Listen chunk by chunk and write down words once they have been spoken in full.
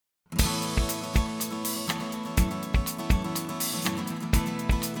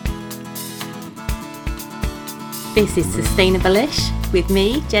This is Sustainable-ish with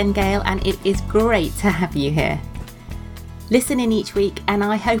me, Jen Gale, and it is great to have you here. Listen in each week and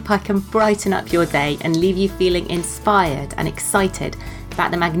I hope I can brighten up your day and leave you feeling inspired and excited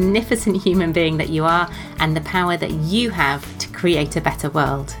about the magnificent human being that you are and the power that you have to create a better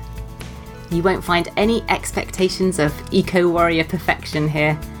world. You won't find any expectations of eco-warrior perfection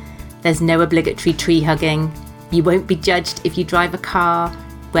here. There's no obligatory tree hugging. You won't be judged if you drive a car,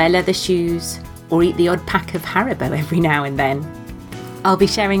 wear leather shoes, or eat the odd pack of Haribo every now and then. I'll be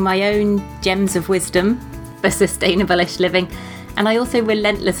sharing my own gems of wisdom for sustainable-ish living, and I also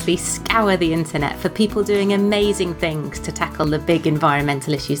relentlessly scour the internet for people doing amazing things to tackle the big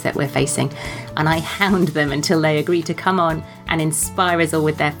environmental issues that we're facing, and I hound them until they agree to come on and inspire us all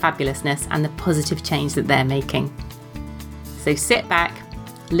with their fabulousness and the positive change that they're making. So sit back,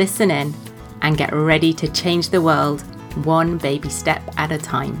 listen in, and get ready to change the world one baby step at a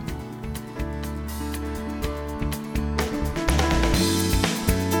time.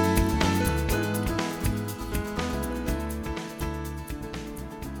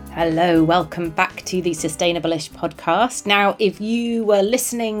 Hello, welcome back to the Sustainable-ish podcast. Now, if you were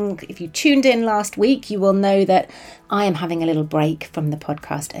listening, if you tuned in last week, you will know that I am having a little break from the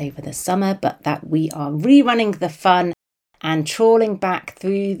podcast over the summer, but that we are rerunning the fun and trawling back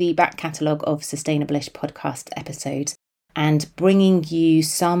through the back catalogue of Sustainable-ish podcast episodes and bringing you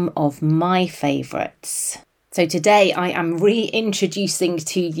some of my favourites. So today I am reintroducing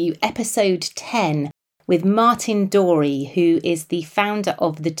to you episode 10 with Martin Dorey, who is the founder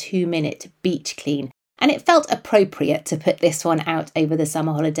of the 2 Minute Beach Clean. And it felt appropriate to put this one out over the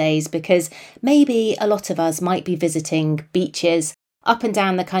summer holidays because maybe a lot of us might be visiting beaches up and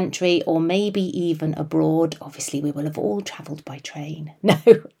down the country or maybe even abroad. Obviously, we will have all travelled by train. No,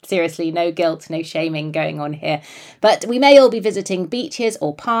 seriously, no guilt, no shaming going on here. But we may all be visiting beaches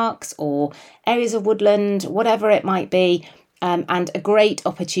or parks or areas of woodland, whatever it might be, and a great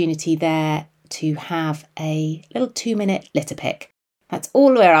opportunity there to have a little 2-minute litter pick. That's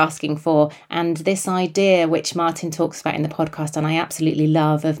all we're asking for. And this idea, which Martin talks about in the podcast, and I absolutely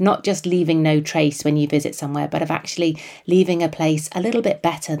love, of not just leaving no trace when you visit somewhere, but of actually leaving a place a little bit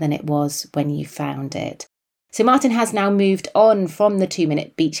better than it was when you found it. So Martin has now moved on from the 2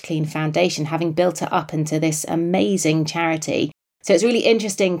 Minute Beach Clean Foundation, having built it up into this amazing charity. So it's really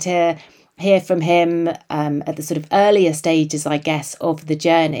interesting to hear from him at the sort of earlier stages, I guess, of the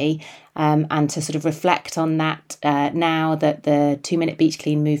journey, and to sort of reflect on that now that the 2 Minute Beach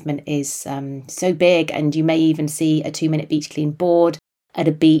Clean movement is so big, and you may even see a 2 Minute Beach Clean board at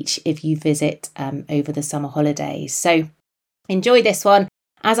a beach if you visit over the summer holidays. So enjoy this one.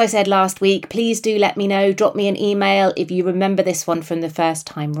 As I said last week, please do let me know, drop me an email if you remember this one from the first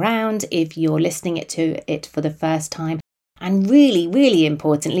time round, if you're listening to it for the first time. And really, really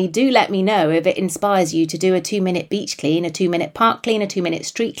importantly, do let me know if it inspires you to do a 2 minute beach clean, a 2 minute park clean, a 2 minute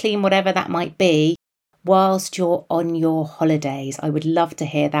street clean, whatever that might be, whilst you're on your holidays. I would love to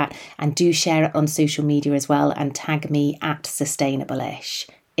hear that, and do share it on social media as well and tag me at Sustainable-ish.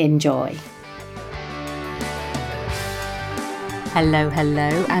 Enjoy. Hello,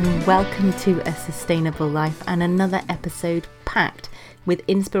 and welcome to A Sustainable Life and another episode packed with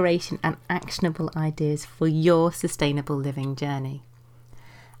inspiration and actionable ideas for your sustainable living journey.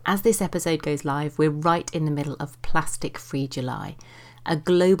 As this episode goes live, we're right in the middle of Plastic Free July, a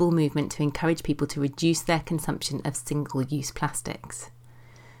global movement to encourage people to reduce their consumption of single-use plastics.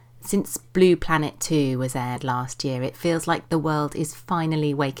 Since Blue Planet 2 was aired last year, it feels like the world is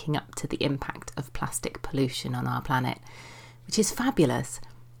finally waking up to the impact of plastic pollution on our planet, which is fabulous.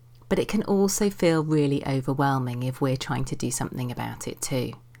 But it can also feel really overwhelming if we're trying to do something about it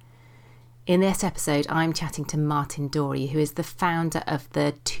too. In this episode, I'm chatting to Martin Dorey, who is the founder of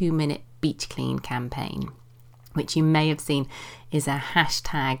the 2 Minute Beach Clean campaign, which you may have seen is a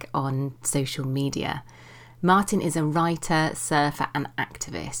hashtag on social media. Martin is a writer, surfer and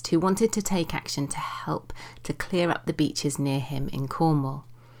activist who wanted to take action to help to clear up the beaches near him in Cornwall.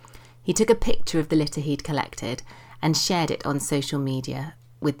 He took a picture of the litter he'd collected and shared it on social media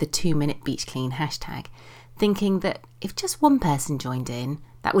with the 2 Minute Beach Clean hashtag, thinking that if just one person joined in,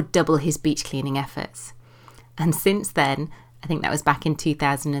 that would double his beach cleaning efforts. And since then, I think that was back in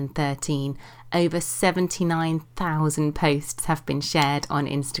 2013, over 79,000 posts have been shared on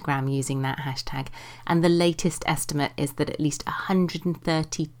Instagram using that hashtag, and the latest estimate is that at least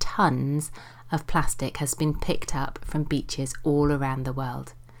 130 tonnes of plastic has been picked up from beaches all around the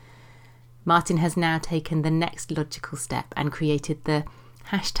world. Martin has now taken the next logical step and created the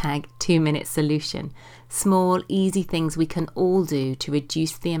hashtag 2 Minute Solution. Small, easy things we can all do to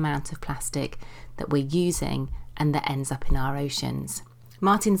reduce the amount of plastic that we're using and that ends up in our oceans.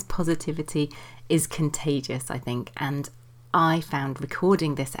 Martin's positivity is contagious, I think, and I found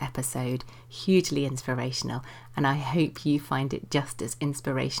recording this episode hugely inspirational, and I hope you find it just as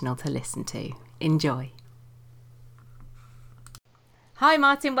inspirational to listen to. Enjoy. Hi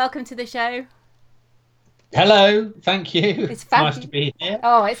Martin, welcome to the show. Hello, thank you. It's nice to be here.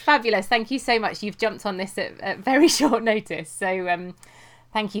 Oh, it's fabulous. Thank you so much. You've jumped on this at very short notice, so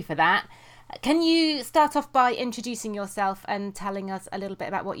thank you for that. Can you start off by introducing yourself and telling us a little bit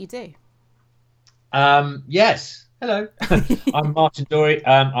about what you do? Yes. Hello. I'm Martin Dorey.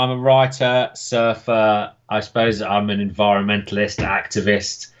 I'm a writer, surfer. I suppose I'm an environmentalist,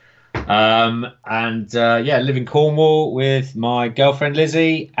 activist. Live in Cornwall with my girlfriend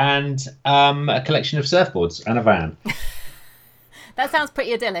Lizzie and a collection of surfboards and a van. That sounds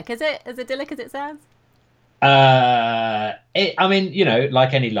pretty idyllic. Is it as idyllic as it sounds? Like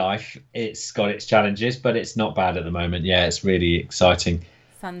any life, it's got its challenges, but it's not bad at the moment. Yeah, it's really exciting.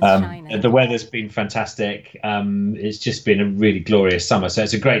 Sun's shining. The weather's been fantastic. It's just been a really glorious summer, so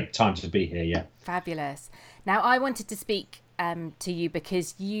it's a great time to be here. Yeah, fabulous. Now, I wanted to speak to you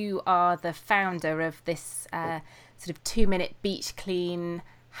because you are the founder of this sort of 2-minute beach clean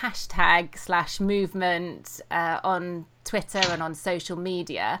 #/movement on Twitter and on social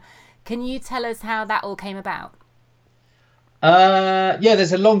media. Can you tell us how that all came about?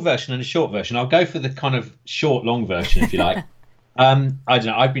 There's a long version and a short version. I'll go for the kind of long version, if you like. I don't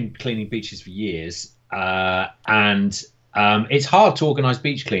know. I've been cleaning beaches for years, and it's hard to organise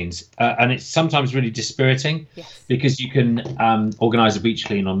beach cleans, and it's sometimes really dispiriting. Yes. Because you can organise a beach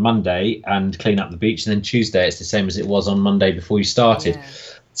clean on Monday and clean up the beach, and then Tuesday it's the same as it was on Monday before you started. Yeah.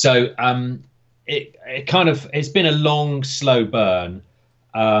 So it's been a long, slow burn.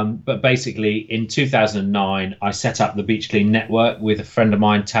 But basically, in 2009, I set up the Beach Clean Network with a friend of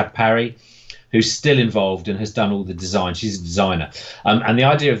mine, Tab Parry, who's still involved and has done all the design. She's a designer. And the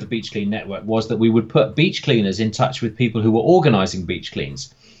idea of the Beach Clean Network was that we would put beach cleaners in touch with people who were organising beach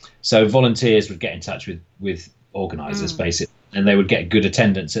cleans. So volunteers would get in touch with organisers, basically, and they would get good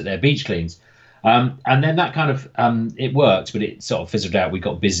attendance at their beach cleans. And then that kind of, it worked, but it sort of fizzled out. We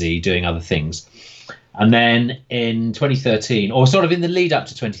got busy doing other things. And then in 2013, or sort of in the lead up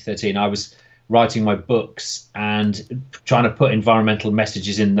to 2013, I was writing my books and trying to put environmental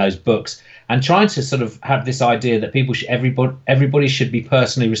messages in those books and trying to sort of have this idea that everybody should be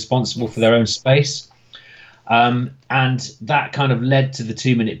personally responsible for their own space. And that kind of led to the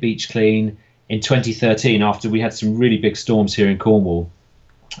 2-minute beach clean in 2013 after we had some really big storms here in Cornwall.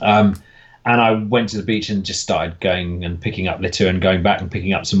 And I went to the beach and just started going and picking up litter and going back and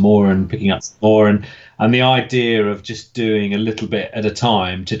picking up some more and picking up some more. And the idea of just doing a little bit at a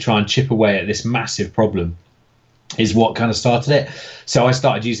time to try and chip away at this massive problem is what kind of started it. So I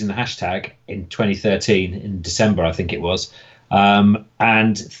started using the hashtag in 2013, in December, I think it was,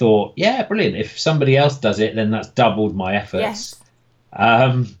 and thought, yeah, brilliant. If somebody else does it, then that's doubled my efforts. Yes.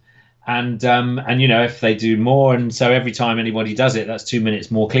 And if they do more, and so every time anybody does it, that's 2 minutes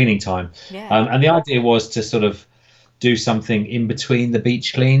more cleaning time. Yeah. And the idea was to sort of do something in between the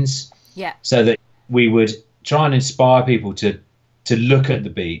beach cleans, so that we would try and inspire people to look at the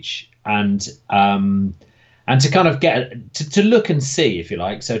beach and to kind of get to look and see, if you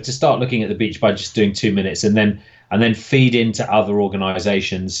like. So to start looking at the beach by just doing 2 minutes, and then feed into other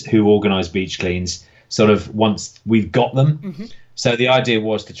organisations who organise beach cleans, sort of once we've got them. Mm-hmm. So the idea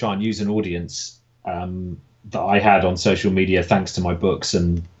was to try and use an audience that I had on social media, thanks to my books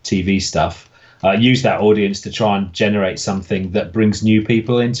and TV stuff. Use that audience to try and generate something that brings new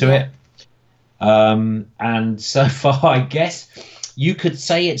people into it. And so far, I guess you could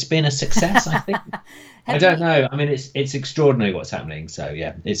say it's been a success, I think. I don't know. I mean, it's extraordinary what's happening. So,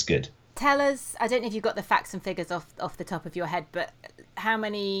 yeah, it's good. Tell us, I don't know if you've got the facts and figures off the top of your head, but how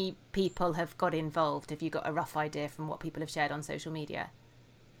many people have got involved? Have you got a rough idea from what people have shared on social media?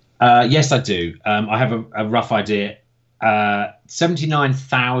 Yes, I do. I have a rough idea.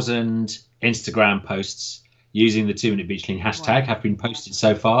 79,000 Instagram posts using the 2-minute beach clean hashtag have been posted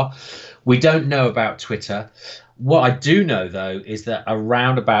so far. We don't know about Twitter. What I do know, though, is that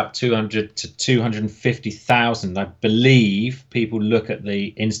around about 200 to 250,000, I believe, people look at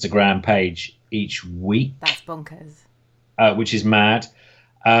the Instagram page each week. That's bonkers. Which is mad.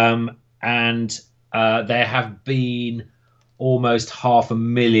 And there have been almost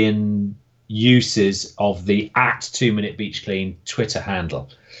 500,000 uses of the @2minute beach clean Twitter handle.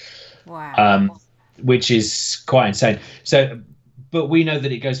 Wow. Which is quite insane. So, but we know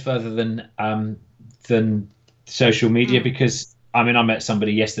that it goes further than social media, because I met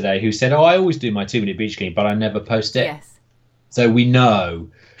somebody yesterday who said, I always do my 2-minute beach clean, but I never post it. Yes. So we know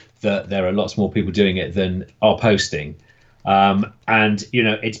that there are lots more people doing it than are posting. And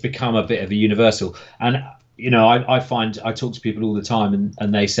it's become a bit of a universal. And I find I talk to people all the time,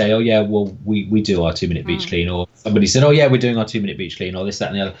 and they say, oh yeah, well we do our 2-minute beach clean, or somebody said, oh yeah, we're doing our 2-minute beach clean, or this, that,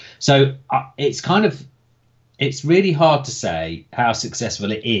 and the other. So it's really hard to say how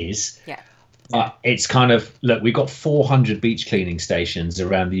successful it is. Yeah. But it's kind of, look, we've got 400 beach cleaning stations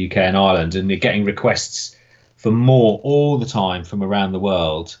around the UK and Ireland, and we're getting requests for more all the time from around the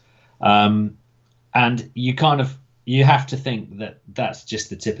world. And you have to think that that's just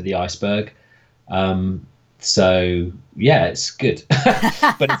the tip of the iceberg. So yeah, it's good,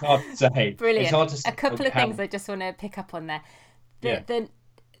 but it's hard to say. Brilliant. It's hard to say a couple of things I just want to pick up on there.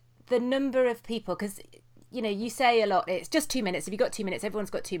 The number of people, because you say a lot, it's just 2 minutes. If you've got 2 minutes, everyone's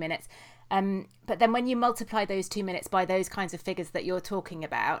got 2 minutes. But then when you multiply those 2 minutes by those kinds of figures that you're talking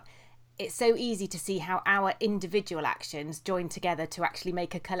about, it's so easy to see how our individual actions join together to actually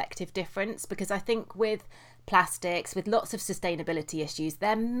make a collective difference. Because I think with plastics, with lots of sustainability issues,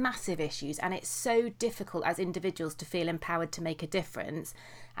 they're massive issues, and it's so difficult as individuals to feel empowered to make a difference.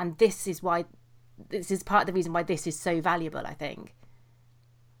 And this is part of the reason why this is so valuable, I think.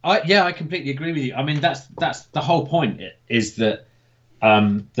 I completely agree with you. I mean, that's the whole point, is that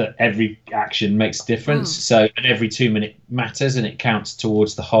that every action makes a difference. So, and every 2 minute matters, and it counts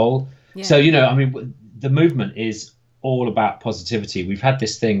towards the whole. Yeah. So, I mean, the movement is all about positivity. We've had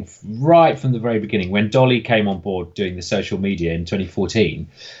this thing right from the very beginning. When Dolly came on board doing the social media in 2014,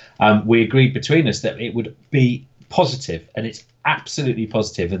 we agreed between us that it would be positive, and it's absolutely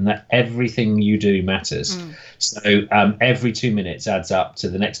positive, and that everything you do matters. So every 2 minutes adds up to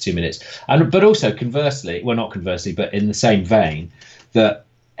the next 2 minutes. But also conversely, well, not conversely, but in the same vein, that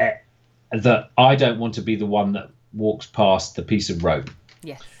I don't want to be the one that walks past the piece of rope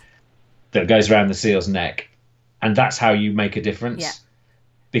that goes around the seal's neck. And that's how you make a difference,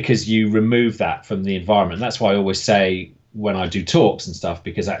 because you remove that from the environment. That's why I always say when I do talks and stuff,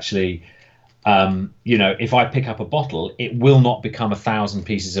 because actually, if I pick up a bottle, it will not become 1,000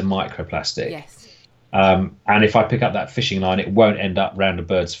 pieces of microplastic. Yes. And if I pick up that fishing line, it won't end up round a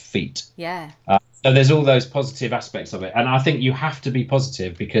bird's feet. Yeah. So there's all those positive aspects of it. And I think you have to be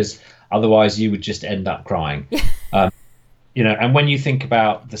positive, because otherwise you would just end up crying. And when you think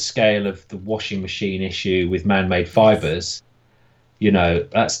about the scale of the washing machine issue with man-made fibers,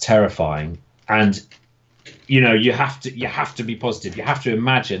 that's terrifying. And you have to be positive. You have to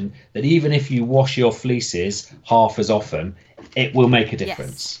imagine that even if you wash your fleeces half as often, it will make a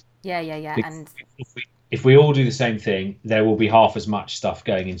difference. Yes. Yeah. Because And if we all do the same thing, there will be half as much stuff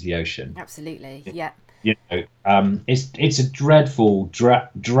going into the ocean. Absolutely. Yeah. It's a dreadful,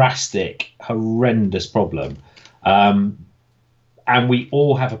 drastic, horrendous problem. And we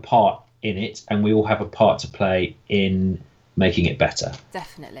all have a part in it, and we all have a part to play in making it better.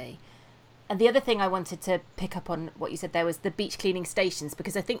 Definitely. And the other thing I wanted to pick up on what you said there was the beach cleaning stations,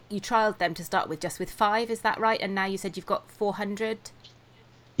 because I think you trialled them to start with just with 5, is that right? And now you said you've got 400?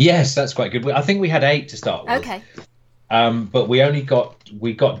 Yes, that's quite good. I think we had 8 to start with. Okay. But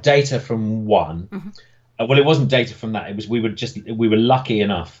we got data from 1. Well, it wasn't data from that. It was we were lucky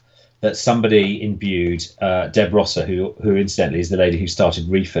enough that somebody in Bude, Deb Rosser, who incidentally is the lady who started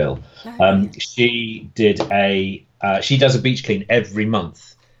Refill, she does a beach clean every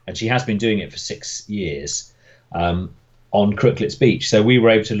month, and she has been doing it for 6 years on Crooklets Beach. So we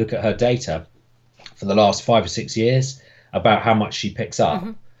were able to look at her data for the last 5 or 6 years about how much she picks up.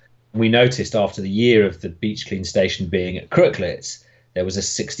 We noticed after the year of the beach clean station being at Crooklets, there was a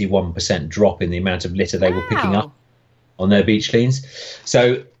 61% drop in the amount of litter they were picking up on their beach cleans.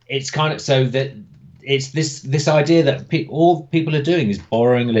 So it's kind of so that it's this idea that all people are doing is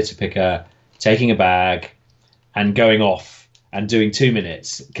borrowing a litter picker, taking a bag, and going off and doing 2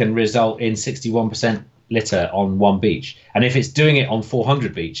 minutes can result in 61% litter on one beach. And if it's doing it on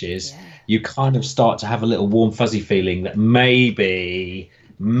 400 beaches, you kind of start to have a little warm fuzzy feeling that maybe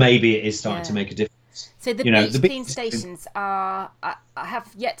it is starting to make a difference. So the beach clean stations are, I have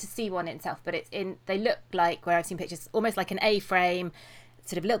yet to see one itself, but they look like, where I've seen pictures, almost like an A-frame,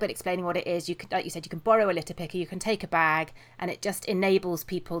 sort of a little bit explaining what it is. You could, like you said, you can borrow a litter picker, you can take a bag, and it just enables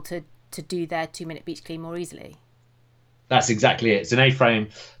people to do their 2 minute beach clean more easily. That's exactly it. It's an A-frame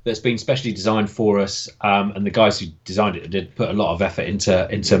that's been specially designed for us, and the guys who designed it did put a lot of effort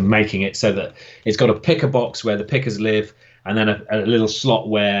into making it so that it's got a picker box where the pickers live, and then a little slot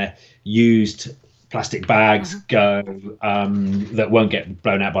where used plastic bags go that won't get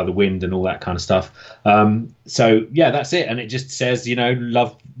blown out by the wind and all that kind of stuff. So yeah, that's it. And it just says,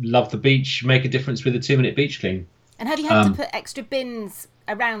 love the beach, make a difference with a 2 minute beach clean. And have you had to put extra bins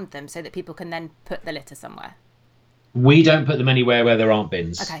around them so that people can then put the litter somewhere? We don't put them anywhere where there aren't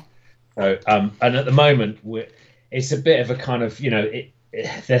bins. Okay. So and at the moment it's a bit of a kind of,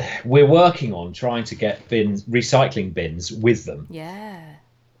 we're working on trying to get recycling bins with them. Yeah.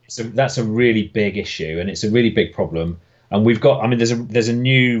 So that's a really big issue, and it's a really big problem. And we've got, there's a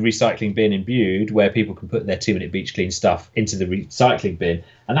new recycling bin in Bude where people can put their 2-minute beach clean stuff into the recycling bin,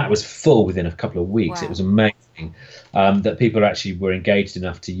 and that was full within a couple of weeks. Wow. It was amazing that people actually were engaged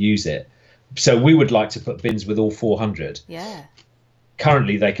enough to use it. So we would like to put bins with all 400. Yeah.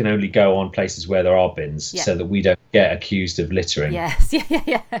 Currently, they can only go on places where there are bins, so that we don't get accused of littering. Yes,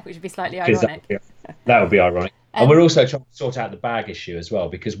 yeah, which would be slightly ironic. That would be ironic. And we're also trying to sort out the bag issue as well,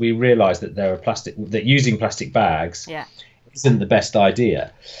 because we realise that using plastic bags isn't the best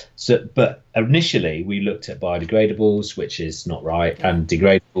idea. So, but initially we looked at biodegradables, which is not right, and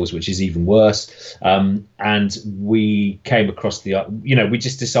degradables, which is even worse. And we came across we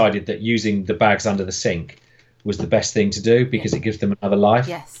just decided that using the bags under the sink was the best thing to do because it gives them another life.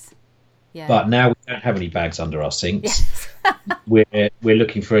 Yes. Yeah. But now we don't have any bags under our sinks. We're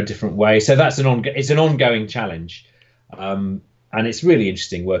looking for a different way. So that's an ongoing challenge, and it's really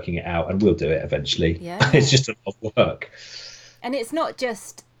interesting working it out. And we'll do it eventually. Yeah. It's just a lot of work. And it's not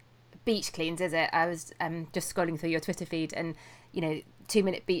just beach cleans, is it? I was just scrolling through your Twitter feed, and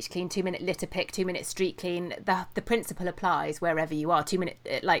 2-minute beach clean, 2-minute litter pick, 2-minute street clean. The principle applies wherever you are.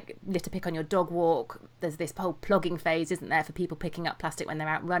 2-minute litter pick on your dog walk. There's this whole plogging phase, isn't there, for people picking up plastic when they're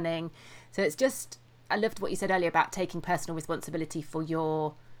out running. So it's just, I loved what you said earlier about taking personal responsibility for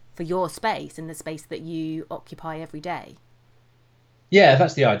your space and the space that you occupy every day. Yeah,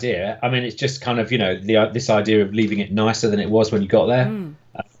 that's the idea. It's just kind of this idea of leaving it nicer than it was when you got there.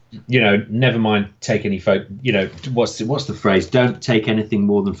 Never mind take any what's the phrase? Don't take anything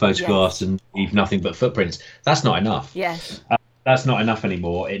more than photographs and leave nothing but footprints. That's not enough. Yes. That's not enough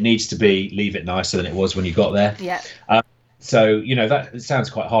anymore. It needs to be leave it nicer than it was when you got there. Yeah. So that it sounds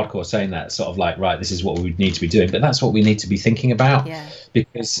quite hardcore saying that, sort of like, right, this is what we need to be doing, but that's what we need to be thinking about. Yeah.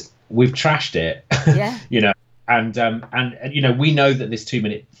 Because we've trashed it. Yeah. And we know that this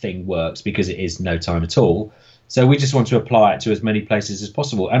 2-minute thing works because it is no time at all. So we just want to apply it to as many places as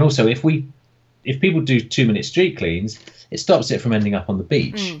possible. And also, if people do 2-minute street cleans, it stops it from ending up on the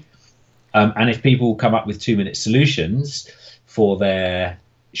beach. And if people come up with 2-minute solutions for their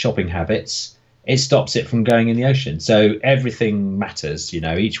shopping habits, it stops it from going in the ocean. So everything matters,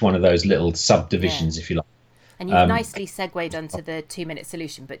 each one of those little subdivisions, if you like. And you've nicely segued onto the 2-minute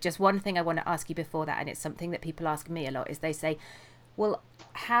solution. But just one thing I want to ask you before that, and it's something that people ask me a lot, is they say, well,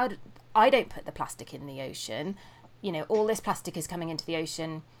 I don't put the plastic in the ocean. All this plastic is coming into the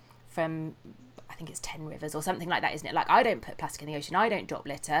ocean from, I think it's 10 rivers or something like that, isn't it? Like, I don't put plastic in the ocean. I don't drop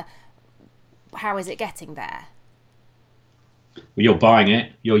litter. How is it getting there? Well, you're buying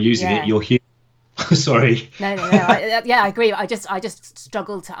it. You're using it. You're here. Sorry. No. I agree. I just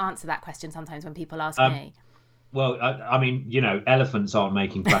struggle to answer that question sometimes when people ask me. Well, elephants aren't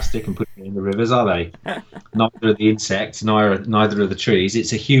making plastic and putting it in the rivers, are they? Neither are the insects, neither are the trees.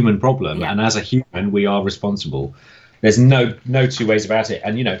 It's a human problem, and as a human, we are responsible. There's no two ways about it.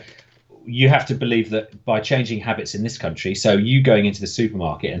 And you have to believe that by changing habits in this country, so you going into the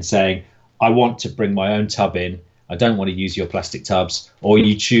supermarket and saying, I want to bring my own tub in, I don't want to use your plastic tubs, or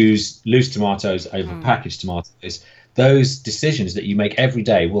you choose loose tomatoes over packaged tomatoes, those decisions that you make every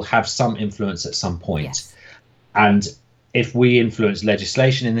day will have some influence at some point. Yes. And if we influence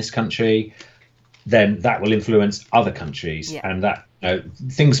legislation in this country, then that will influence other countries, and that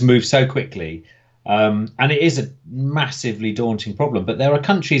things move so quickly. And it is a massively daunting problem. But there are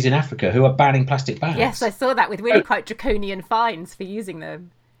countries in Africa who are banning plastic bags. Yes, I saw that, with really quite draconian fines for using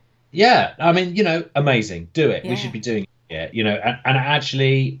them. Yeah, amazing. Do it. We should be doing it. And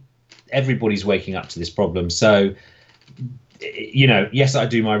actually, everybody's waking up to this problem. So, yes, I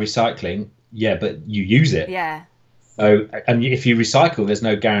do my recycling. Yeah, but you use it. Yeah. So, and if you recycle, there's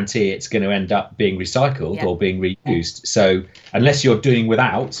no guarantee it's going to end up being recycled or being reused. So unless you're doing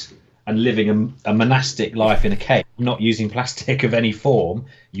without and living a monastic life in a cave, not using plastic of any form,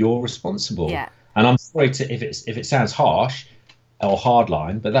 you're responsible. Yeah. And I'm sorry if it sounds harsh or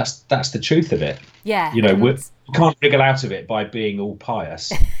hardline, but that's the truth of it. Yeah. We can't wriggle out of it by being all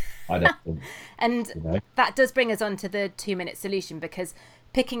pious. I don't think. And that does bring us on to the 2-minute solution, because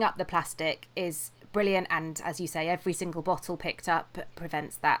picking up the plastic is brilliant, and as you say, every single bottle picked up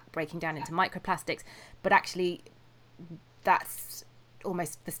prevents that breaking down into microplastics, but actually that's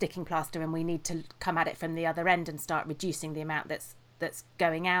almost the sticking plaster, and we need to come at it from the other end and start reducing the amount that's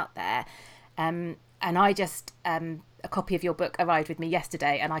going out there. And I just a copy of your book arrived with me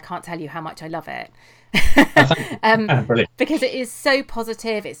yesterday, and I can't tell you how much I love it. Because it is so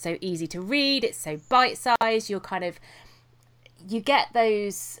positive, it's so easy to read, it's so bite-sized. You get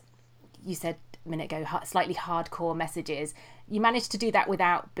those, you said a minute ago, slightly hardcore messages. You managed to do that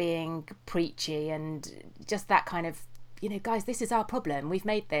without being preachy, and just that kind of, guys, this is our problem. We've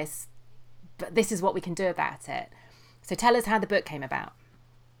made this, but this is what we can do about it. So tell us how the book came about.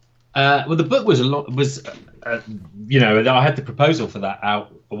 Well, the book was I had the proposal for that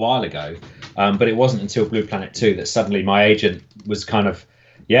out a while ago, but it wasn't until Blue Planet 2 that suddenly my agent was kind of,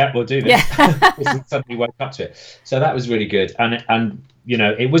 yeah, we'll do this. Yeah. Suddenly woke up to it. So that was really good. And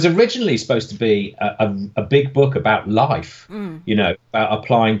it was originally supposed to be a big book about life, about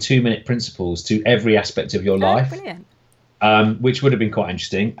applying 2-minute principles to every aspect of your life. Brilliant. Which would have been quite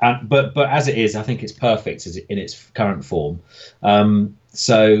interesting. But as it is, I think it's perfect in its current form.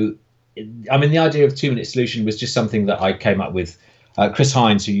 So, I mean, the idea of 2-minute solution was just something that I came up with. Chris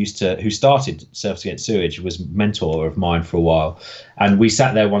Hines, who started Surfers Against Sewage, was a mentor of mine for a while, and we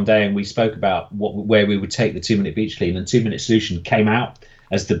sat there one day and we spoke about where we would take the 2-minute beach clean, and 2-minute solution came out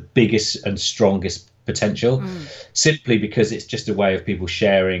as the biggest and strongest potential, simply because it's just a way of people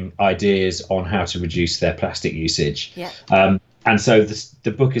sharing ideas on how to reduce their plastic usage. Yeah. And so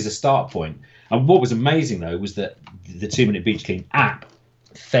the book is a start point. And what was amazing though was that the 2-minute beach clean app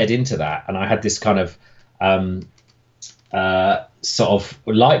fed into that, and I had this kind of sort of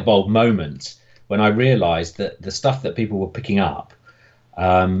light bulb moment when I realized that the stuff that people were picking up,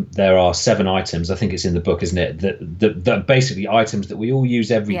 there are 7 items, I think it's in the book, isn't it, that basically items that we all use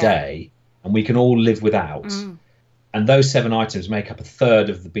every day and we can all live without, and those 7 items make up a third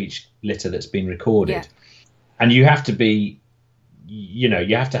of the beach litter that's been recorded. And you have to be, you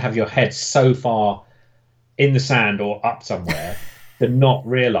have to have your head so far in the sand or up somewhere to not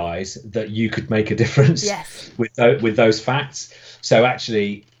realize that you could make a difference with those facts. So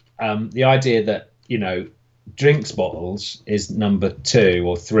actually, the idea that, drinks bottles is number 2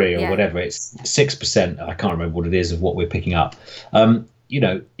 or 3 or whatever, it's 6%. I can't remember what it is of what we're picking up.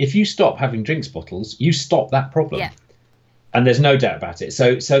 If you stop having drinks bottles, you stop that problem. And there's no doubt about it.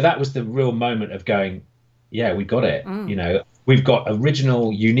 So that was the real moment of going, yeah, we got it. We've got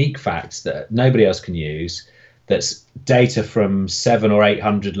original, unique facts that nobody else can use. That's data from 700 or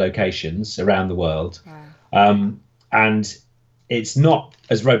 800 locations around the world. And it's not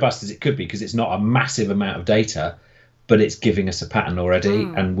as robust as it could be because it's not a massive amount of data, but it's giving us a pattern already,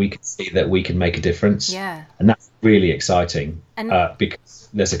 and we can see that we can make a difference. And that's really exciting, because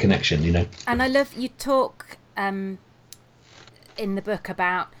there's a connection, And I love you talk in the book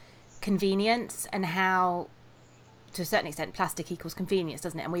about convenience and how, to a certain extent, plastic equals convenience,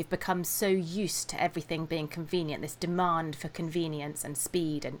 doesn't it? And we've become so used to everything being convenient, this demand for convenience and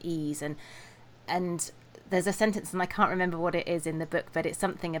speed and ease. And there's a sentence, and I can't remember what it is in the book, but it's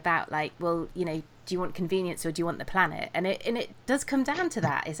something about like, well, do you want convenience or do you want the planet? And it does come down to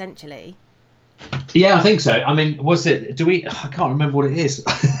that, essentially. Yeah, I think so. I mean, I can't remember what it is.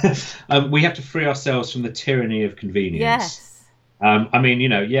 We have to free ourselves from the tyranny of convenience. Yes. I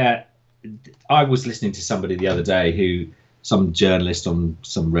mean, I was listening to somebody the other day some journalist on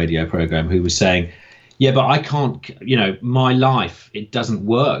some radio program who was saying, yeah, but I can't, my life, it doesn't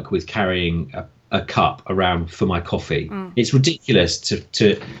work with carrying a cup around for my coffee. It's ridiculous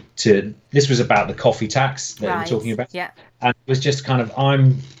to this was about the coffee tax that we're talking about. Yeah. And it was just kind of,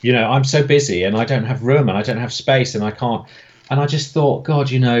 I'm so busy and I don't have room and I don't have space and I can't. And I just thought, God,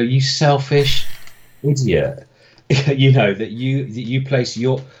 you selfish idiot, that you place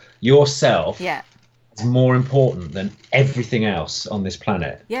yourself is more important than everything else on this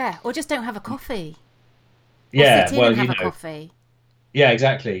planet. Yeah, or just don't have a coffee. Yeah, well, have a coffee. Yeah,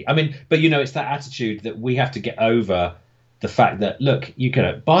 exactly. I mean, but it's that attitude that we have to get over the fact that, look, you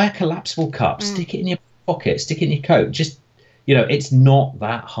can buy a collapsible cup, stick it in your pocket, stick it in your coat. Just, it's not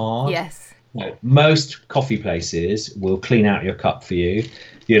that hard. Yes. Most coffee places will clean out your cup for you.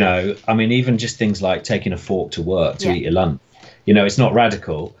 I mean, even just things like taking a fork to work to eat your lunch. It's not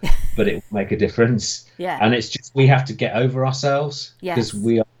radical, but it will make a difference. Yeah. And it's just, we have to get over ourselves because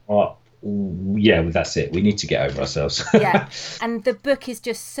we are, that's it. We need to get over ourselves. Yeah. And the book is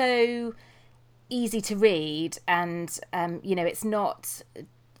just so easy to read. And, it's not,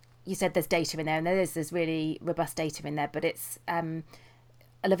 you said there's data in there, and there's really robust data in there, but it's, I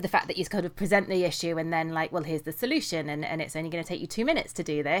love the fact that you kind of present the issue and then like, well, here's the solution, and it's only going to take you 2 minutes to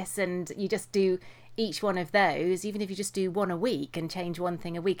do this, and you just do each one of those, even if you just do one a week and change one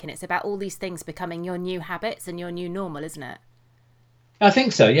thing a week, and it's about all these things becoming your new habits and your new normal, isn't it? I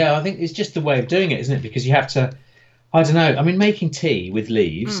think so, yeah. I think it's just the way of doing it, isn't it? Because you have to, I don't know, I mean, making tea with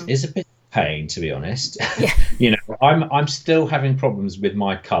leaves is a bit of a pain, to be honest. Yeah. I'm still having problems with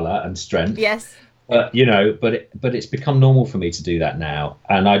my colour and strength. Yes. But it's become normal for me to do that now,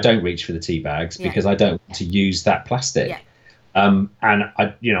 and I don't reach for the tea bags because I don't want to use that plastic. Yeah. And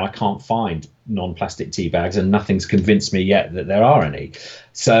I can't find non-plastic tea bags, and nothing's convinced me yet that there are any.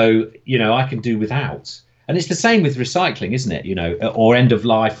 So, I can do without. And it's the same with recycling, isn't it? Or end of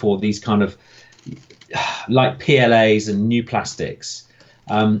life, or these kind of like PLAs and new plastics.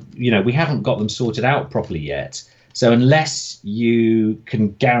 We haven't got them sorted out properly yet. So unless you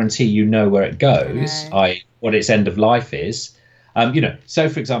can guarantee where it goes, i.e. what its end of life is, so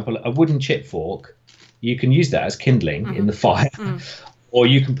for example, a wooden chip fork, you can use that as kindling in the fire, or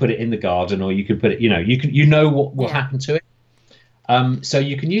you can put it in the garden, or you can put it, what will happen to it. So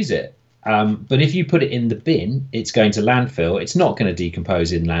you can use it. But if you put it in the bin, it's going to landfill. It's not going to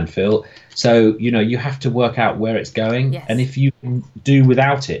decompose in landfill. So, you have to work out where it's going. Yes. And if you can do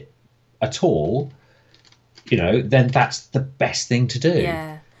without it at all, then that's the best thing to do.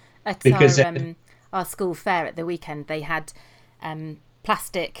 Yeah. At our school fair at the weekend, they had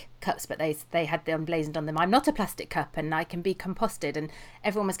plastic cups, but they had them emblazoned on them, "I'm not a plastic cup and I can be composted." And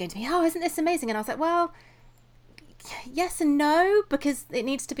everyone was going to me, "Oh, isn't this amazing?" And I was like, well, yes and no, because it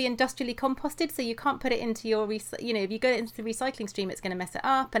needs to be industrially composted, so you can't put it into your if you go into the recycling stream, it's going to mess it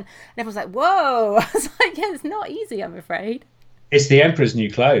up. And everyone's like, whoa. I was like, yeah, it's not easy, I'm afraid. It's the emperor's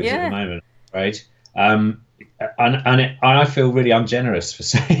new clothes at the moment, right? And I feel really ungenerous for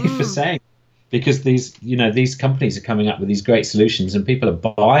saying, because these companies are coming up with these great solutions and people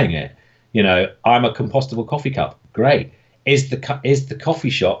are buying it. I'm a compostable coffee cup, great. Is the coffee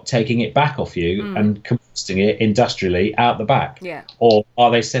shop taking it back off you and composting it industrially out the back? Yeah. Or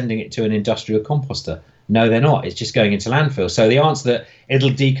are they sending it to an industrial composter? No, they're not. It's just going into landfill. So the answer that it'll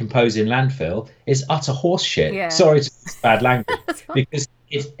decompose in landfill is utter horse shit. Yeah. Sorry to use bad language. Because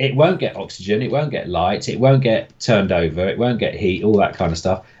it won't get oxygen, it won't get light, it won't get turned over, it won't get heat, all that kind of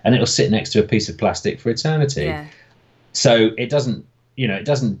stuff. And it'll sit next to a piece of plastic for eternity. Yeah. So it doesn't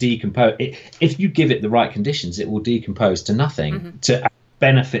decompose. If you give it the right conditions, it will decompose to nothing to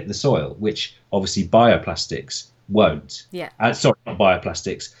benefit the soil, which obviously bioplastics won't. Yeah. Sorry, not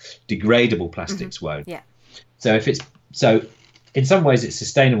bioplastics, degradable plastics won't. Yeah. So in some ways it's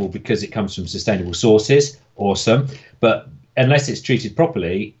sustainable because it comes from sustainable sources. Awesome. But unless it's treated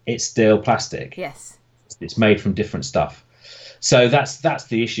properly, it's still plastic. Yes. It's made from different stuff. So that's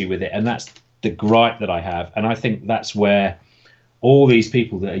the issue with it, and that's the gripe that I have. And I think that's where all these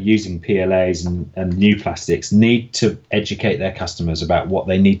people that are using PLAs and new plastics need to educate their customers about what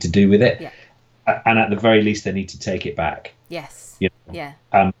they need to do with it. Yeah. And at the very least, they need to take it back. Yes. Yeah.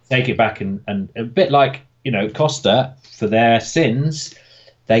 Take it back and a bit like, Costa, for their sins,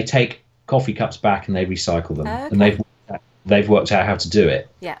 they take coffee cups back and they recycle them. Okay. And they've worked out how to do it.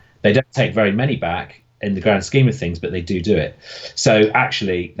 Yeah. They don't take very many back in the grand scheme of things, but they do it. So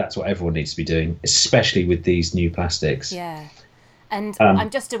actually, that's what everyone needs to be doing, especially with these new plastics. Yeah. And I'm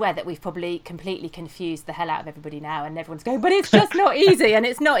just aware that we've probably completely confused the hell out of everybody now, and everyone's going, but it's just not easy, and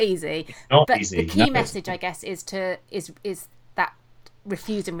it's not easy. But the key message, I guess, is that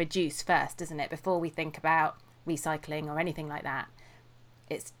refuse and reduce first, isn't it? Before we think about recycling or anything like that.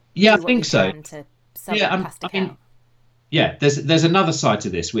 It's I think so. To plastic out. Yeah, there's another side to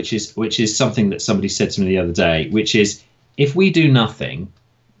this, which is something that somebody said to me the other day, which is if we do nothing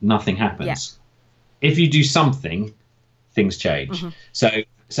happens. Yeah. If you do something, things change. So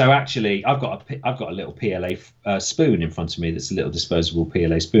actually, I've got a little PLA spoon in front of me. That's a little disposable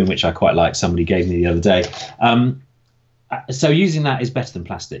PLA spoon, which I quite like. Somebody gave me the other day. So using that is better than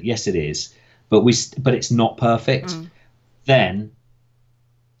plastic. Yes, it is, but it's not perfect. Then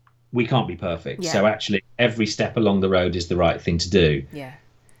we can't be perfect. So actually, every step along the road is the right thing to do. Yeah,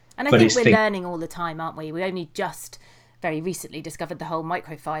 and I think we're learning all the time, aren't we? We only just very recently discovered the whole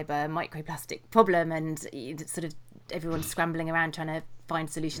microplastic problem, and sort of everyone's scrambling around trying to find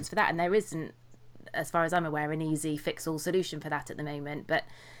solutions for that. And there isn't, as far as I'm aware, an easy fix-all solution for that at the moment. But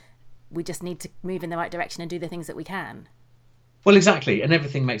we just need to move in the right direction and do the things that we can. Well, exactly, and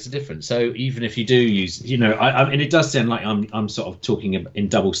everything makes a difference. So even if you do use, I mean, it does sound like I'm sort of talking in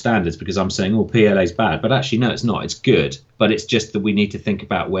double standards because I'm saying, oh, PLA is bad, but actually, no, it's not. It's good, but it's just that we need to think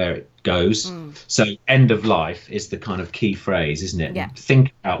about where it goes. So end of life is the kind of key phrase, isn't it? Yeah.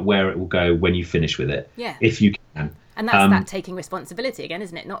 Think about where it will go when you finish with it, if you can. And that's that taking responsibility again,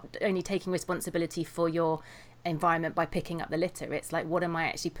 isn't it? Not only taking responsibility for your environment by picking up the litter. It's like, what am I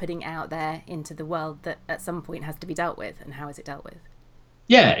actually putting out there into the world that at some point has to be dealt with, and how is it dealt with?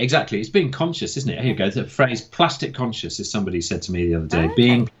 Yeah, exactly. It's being conscious, isn't it? Here you go. The phrase plastic conscious, as somebody said to me the other day.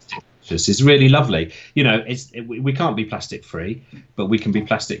 Being conscious is really lovely. We can't be plastic free, but we can be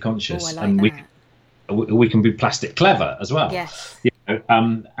plastic conscious. And we can be plastic clever as well. Yes.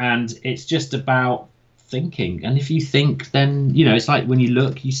 And it's just about thinking, and if you think, then it's like when you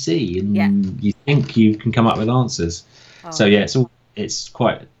look, you see, and you think you can come up with answers. So it's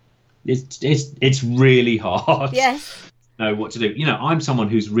quite it's really hard. Yes. Know what to do. I'm someone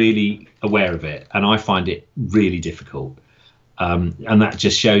who's really aware of it, and I find it really difficult. And that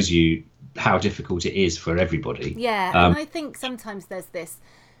just shows you how difficult it is for everybody. Yeah, and I think sometimes there's this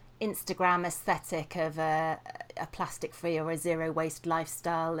Instagram aesthetic of a plastic-free or a zero-waste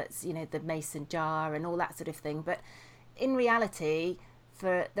lifestyle. That's, the mason jar and all that sort of thing. But in reality,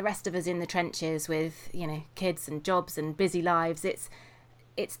 for the rest of us in the trenches with, kids and jobs and busy lives, it's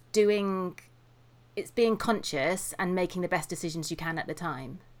being conscious and making the best decisions you can at the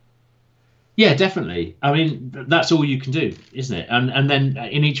time. Yeah, definitely. I mean, that's all you can do, isn't it? And then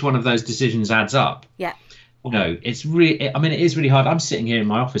in each one of those decisions adds up. Yeah. It's really, I mean, it is really hard. I'm sitting here in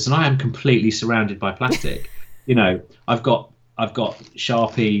my office and I am completely surrounded by plastic. I've got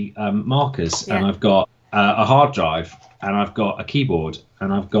Sharpie markers, and I've got a hard drive, and I've got a keyboard,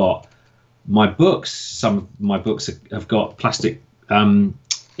 and I've got my books. Some of my books have got plastic in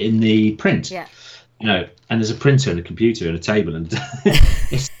the print. Yeah. And there's a printer and a computer and a table, and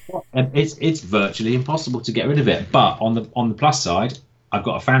it's virtually impossible to get rid of it. But on the plus side, I've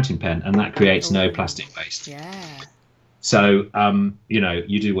got a fountain pen, and that creates no plastic waste. Yeah. So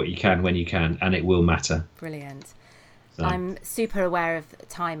you do what you can when you can, and it will matter. Brilliant. So. I'm super aware of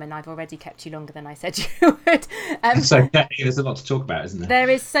time, and I've already kept you longer than I said you would. So there's a lot to talk about, isn't there? There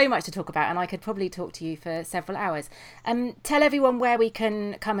is so much to talk about, and I could probably talk to you for several hours. Tell everyone where we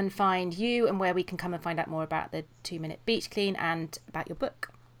can come and find you, and where we can come and find out more about the 2 Minute Beach Clean and about your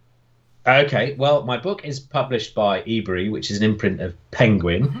book. Okay, well, my book is published by Ebury, which is an imprint of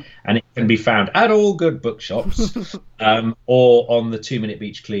Penguin, and it can be found at all good bookshops or on the 2 Minute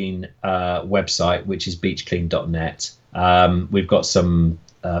Beach Clean website, which is beachclean.net. We've got some.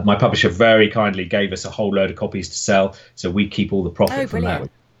 My publisher very kindly gave us a whole load of copies to sell, so we keep all the profit from that.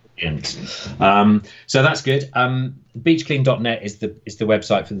 So that's good. Beachclean.net is the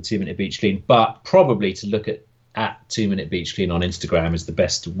website for the 2 Minute Beach Clean, but probably to look at 2 Minute Beach Clean on Instagram is the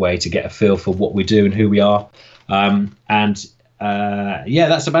best way to get a feel for what we do and who we are. That's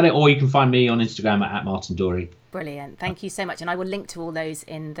about it. Or you can find me on Instagram at Martin Dorey. Brilliant. Thank you so much. And I will link to all those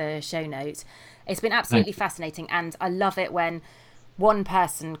in the show notes. It's been absolutely fascinating, and I love it when one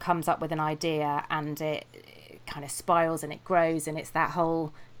person comes up with an idea and it kind of spirals and it grows, and it's that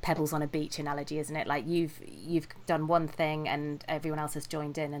whole pebbles on a beach analogy, isn't it? Like you've done one thing and everyone else has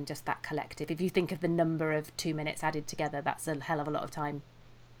joined in, and just that collective. If you think of the number of 2 minutes added together, that's a hell of a lot of time,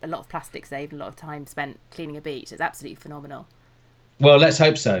 a lot of plastic saved, a lot of time spent cleaning a beach. It's absolutely phenomenal. Well, let's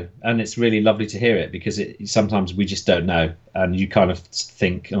hope so. And it's really lovely to hear it, because sometimes we just don't know, and you kind of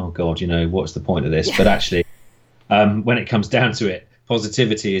think, oh God, what's the point of this? Yeah. But actually, when it comes down to it,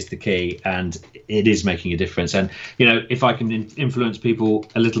 positivity is the key, and it is making a difference. And if I can influence people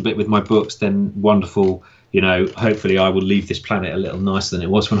a little bit with my books, then wonderful. Hopefully I will leave this planet a little nicer than it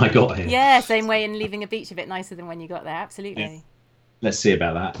was when I got here. Yeah, same way in leaving a beach a bit nicer than when you got there. Absolutely. Yeah. Let's see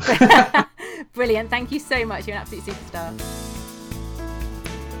about that. Brilliant. Thank you so much. You're an absolute superstar.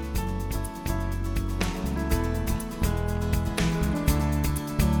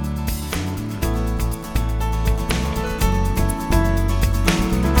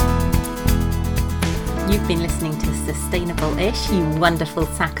 You've been listening to Sustainable-ish, you wonderful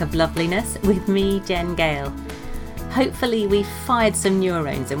sack of loveliness, with me, Jen Gale. Hopefully we've fired some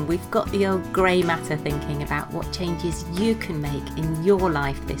neurons and we've got the old grey matter thinking about what changes you can make in your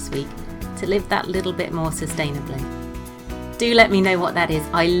life this week to live that little bit more sustainably. Do let me know what that is.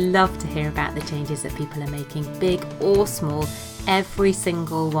 I love to hear about the changes that people are making, big or small. Every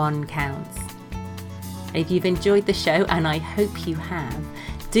single one counts. If you've enjoyed the show, and I hope you have,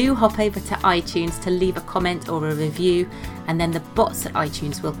 do hop over to iTunes to leave a comment or a review, and then the bots at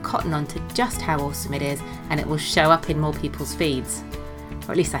iTunes will cotton on to just how awesome it is, and it will show up in more people's feeds.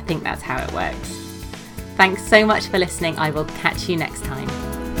 Or at least I think that's how it works. Thanks so much for listening. I will catch you next time.